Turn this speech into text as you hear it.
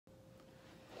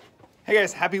Hey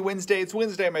guys, happy Wednesday. It's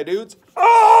Wednesday, my dudes.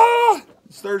 Ah!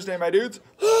 It's Thursday, my dudes.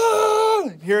 Ah!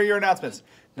 Here are your announcements.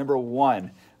 Number one,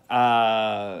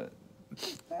 I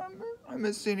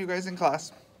miss seeing you guys in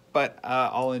class, but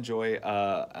I'll enjoy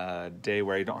a day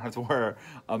where I don't have to wear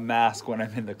a mask when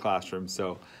I'm in the classroom.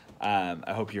 So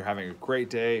I hope you're having a great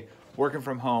day working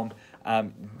from home.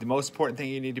 The most important thing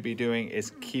you need to be doing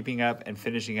is keeping up and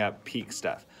finishing up peak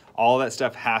stuff. All that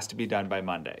stuff has to be done by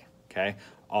Monday, okay?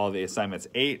 All the assignments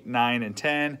 8, 9, and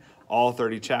 10, all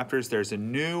 30 chapters. There's a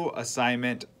new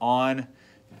assignment on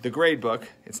the grade book.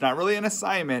 It's not really an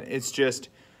assignment, it's just,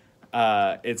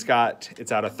 it's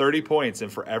out of 30 points, and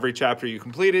for every chapter you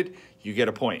completed, you get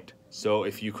a point. So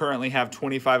if you currently have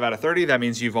 25 out of 30, that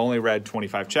means you've only read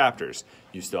 25 chapters.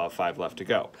 You still have 5 left to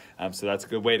go. So that's a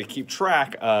good way to keep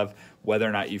track of whether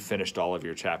or not you've finished all of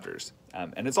your chapters.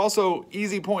 And it's also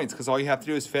easy points because all you have to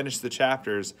do is finish the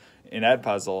chapters in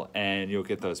Edpuzzle and you'll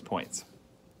get those points.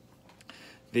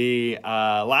 The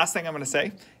last thing I'm going to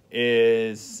say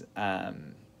is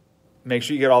make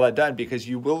sure you get all that done because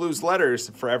you will lose letters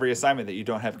for every assignment that you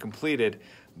don't have completed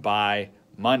by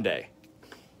Monday.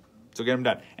 So get them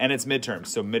done. And it's midterms,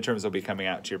 so midterms will be coming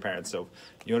out to your parents. So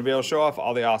you want to be able to show off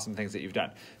all the awesome things that you've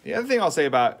done. The other thing I'll say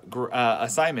about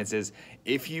assignments is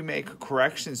if you make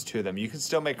corrections to them, you can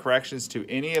still make corrections to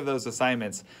any of those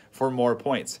assignments for more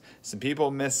points. Some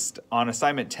people missed on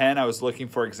assignment 10. I was looking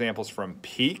for examples from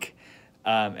Peak.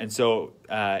 And so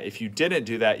if you didn't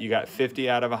do that, you got 50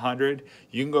 out of 100.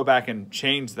 You can go back and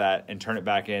change that and turn it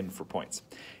back in for points.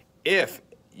 If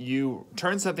you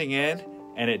turn something in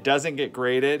and it doesn't get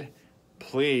graded,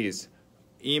 please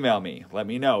email me. Let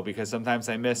me know because sometimes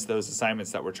I miss those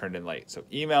assignments that were turned in late. So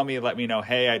email me, let me know,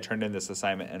 hey, I turned in this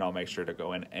assignment, and I'll make sure to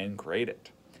go in and grade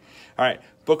it. All right,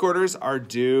 book orders are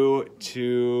due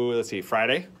to, let's see,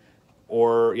 Friday.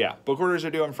 Book orders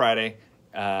are due on Friday,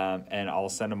 and I'll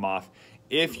send them off.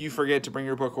 If you forget to bring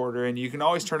your book order in, you can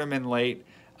always turn them in late,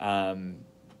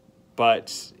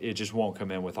 but it just won't come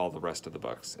in with all the rest of the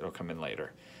books. It'll come in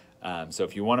later. So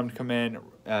if you want them to come in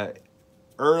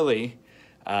early,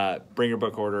 bring your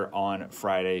book order on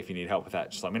Friday. If you need help with that,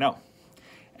 just let me know.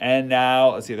 And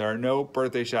now, let's see, there are no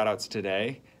birthday shout-outs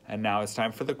today. And now it's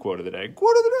time for the quote of the day.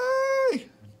 Quote of the day!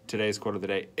 Today's quote of the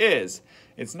day is,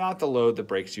 "It's not the load that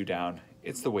breaks you down,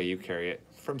 it's the way you carry it,"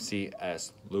 from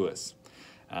C.S. Lewis.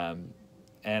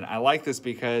 And I like this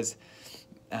because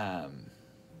some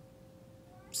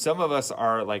of us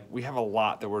are like, we have a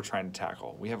lot that we're trying to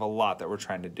tackle. We have a lot that we're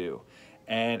trying to do.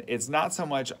 And it's not so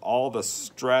much all the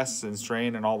stress and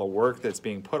strain and all the work that's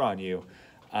being put on you.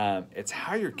 It's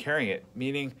how you're carrying it,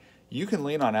 meaning you can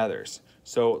lean on others.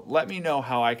 So let me know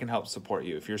how I can help support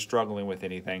you. If you're struggling with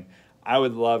anything, I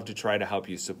would love to try to help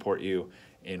you, support you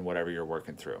in whatever you're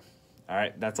working through. All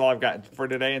right, that's all I've got for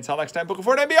today. Until next time, book a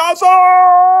 4 and be awesome!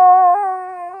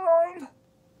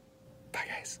 Bye,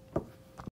 guys.